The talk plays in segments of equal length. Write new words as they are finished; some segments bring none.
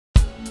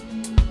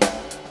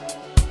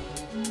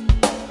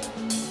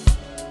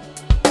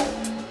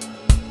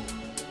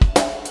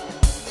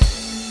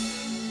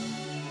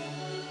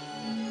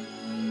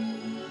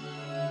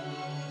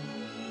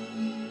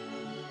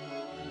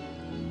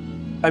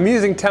I'm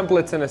using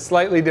templates in a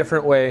slightly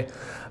different way.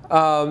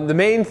 The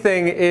main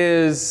thing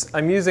is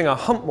I'm using a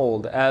hump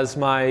mold as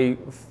my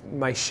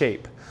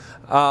shape.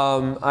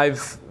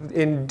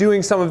 In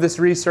doing some of this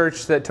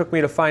research that took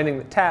me to finding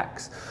the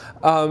tacks,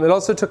 it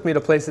also took me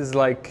to places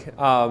like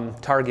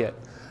Target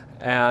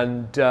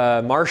and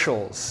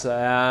Marshall's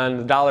and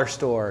the dollar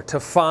store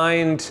to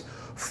find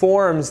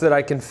forms that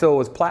I can fill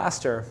with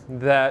plaster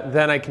that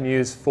then I can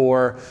use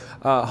for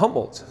hump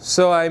molds.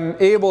 So I'm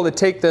able to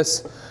take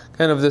this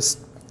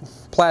this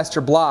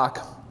plaster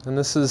block, and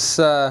this is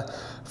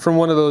from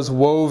one of those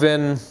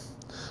woven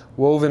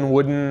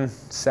wooden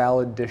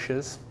salad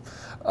dishes.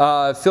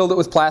 Filled it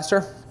with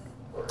plaster,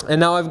 and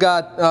now I've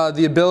got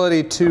the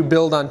ability to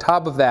build on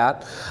top of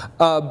that.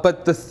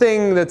 But the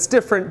thing that's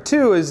different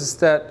too is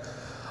that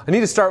I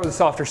need to start with a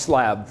softer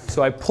slab.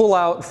 So I pull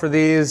out, for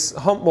these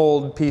hump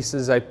mold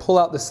pieces, I pull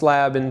out the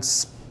slab and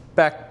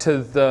spec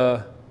to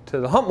the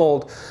hump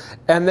mold,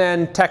 and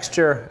then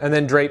texture, and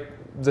then drape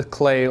the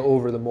clay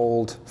over the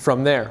mold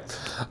from there.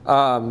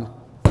 So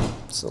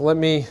let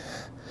me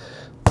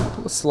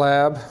pull a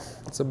slab.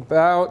 It's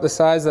about the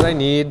size that I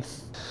need.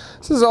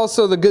 This is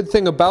also the good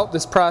thing about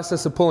this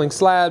process of pulling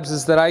slabs,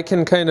 is that I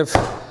can kind of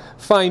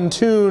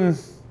fine-tune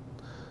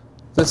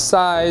the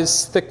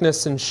size,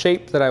 thickness, and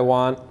shape that I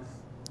want.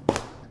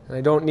 And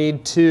I don't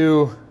need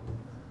to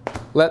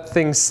let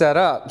things set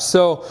up.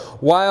 So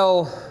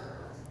while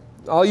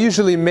I'll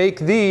usually make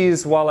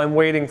these while I'm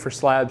waiting for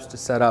slabs to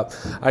set up,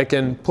 I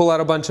can pull out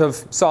a bunch of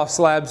soft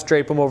slabs,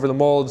 drape them over the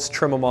molds,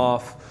 trim them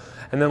off,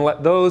 and then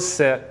let those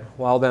sit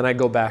while then I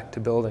go back to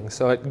building.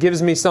 So it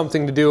gives me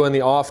something to do in the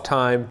off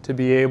time to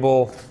be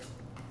able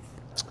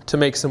to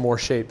make some more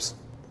shapes.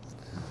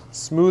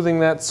 Smoothing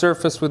that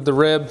surface with the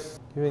rib,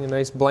 giving a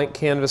nice blank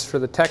canvas for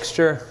the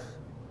texture.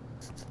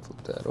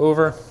 Flip that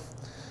over.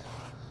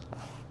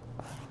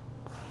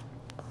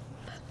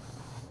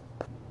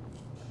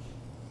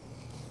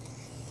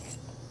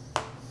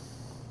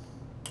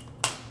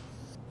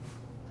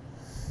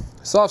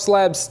 Soft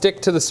slabs stick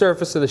to the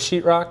surface of the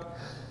sheetrock.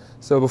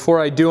 So before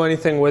I do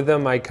anything with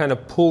them, I kind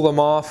of pull them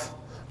off,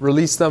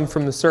 release them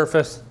from the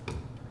surface,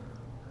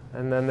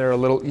 and then they're a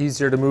little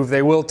easier to move.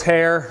 They will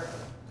tear.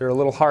 They're a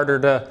little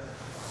harder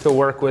to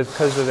work with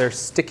because of their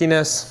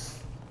stickiness.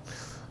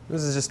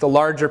 This is just a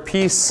larger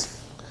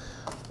piece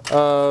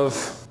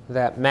of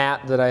that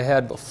mat that I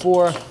had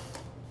before.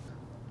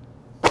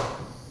 That's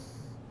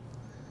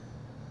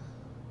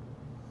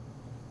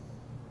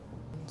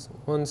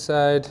one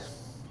side.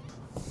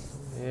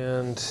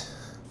 And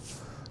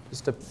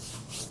just a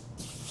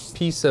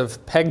piece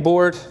of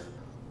pegboard.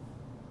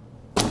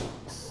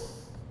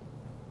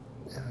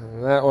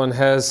 And that one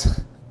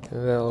has that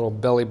little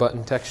belly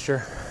button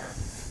texture.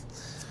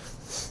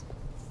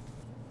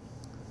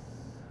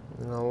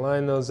 And I'll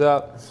line those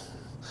up.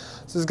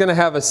 This is going to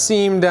have a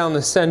seam down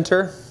the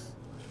center.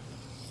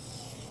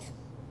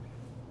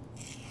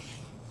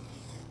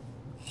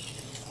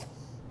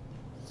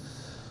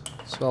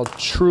 So I'll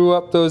true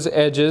up those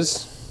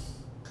edges.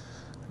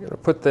 I'm going to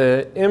put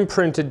the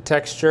imprinted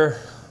texture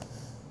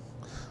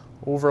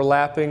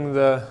overlapping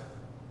the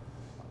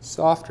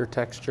softer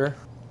texture.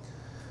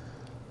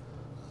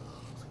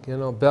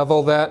 Again, I'll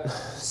bevel that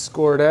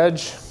scored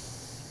edge.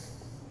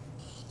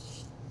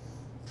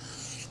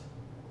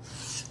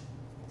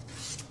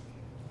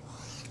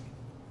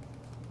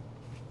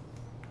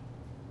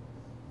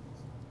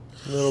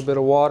 A little bit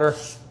of water.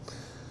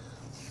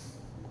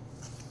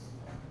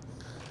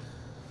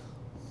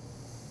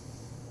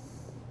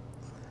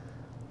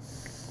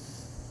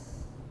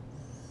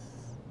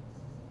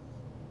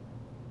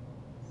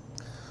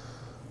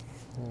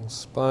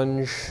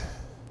 Sponge.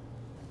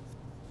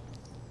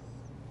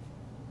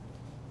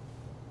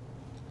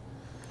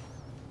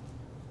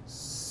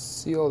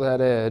 Seal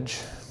that edge.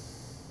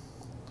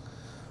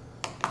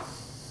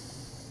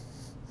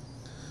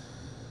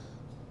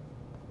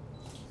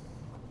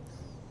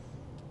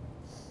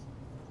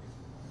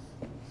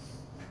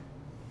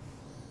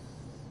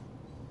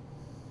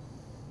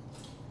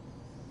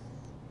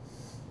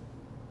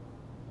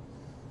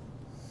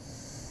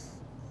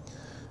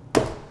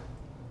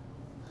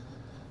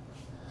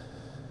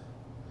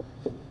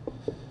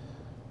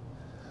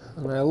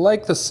 And I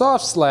like the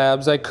soft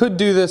slabs. I could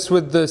do this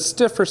with the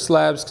stiffer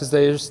slabs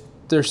because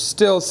they're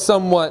still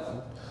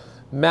somewhat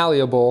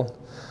malleable.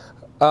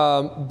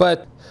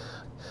 But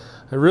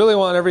I really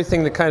want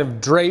everything to kind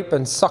of drape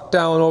and suck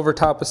down over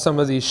top of some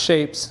of these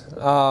shapes.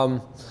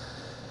 And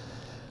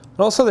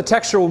also the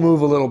texture will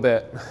move a little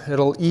bit.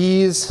 It'll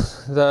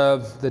ease,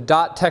 the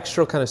dot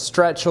texture will kind of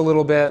stretch a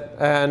little bit,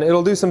 and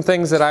it'll do some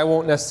things that I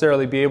won't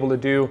necessarily be able to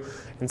do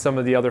in some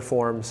of the other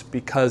forms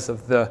because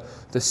of the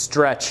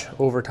stretch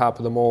over top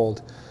of the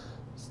mold.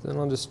 So then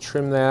I'll just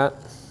trim that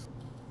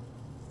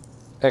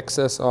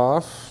excess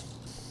off.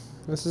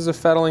 This is a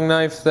fettling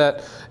knife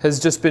that has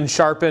just been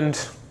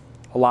sharpened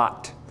a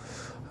lot.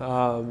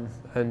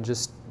 And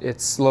just,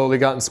 it's slowly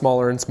gotten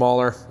smaller and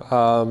smaller.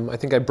 I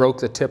think I broke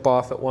the tip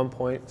off at one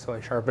point, so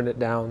I sharpened it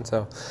down.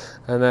 So,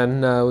 and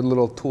then with a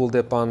little tool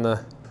dip on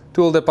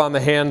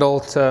the handle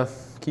to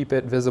keep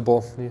it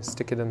visible. You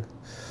stick it in.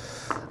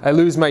 I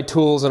lose my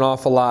tools an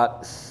awful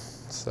lot,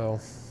 so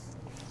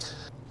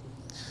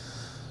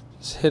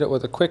just hit it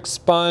with a quick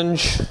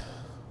sponge.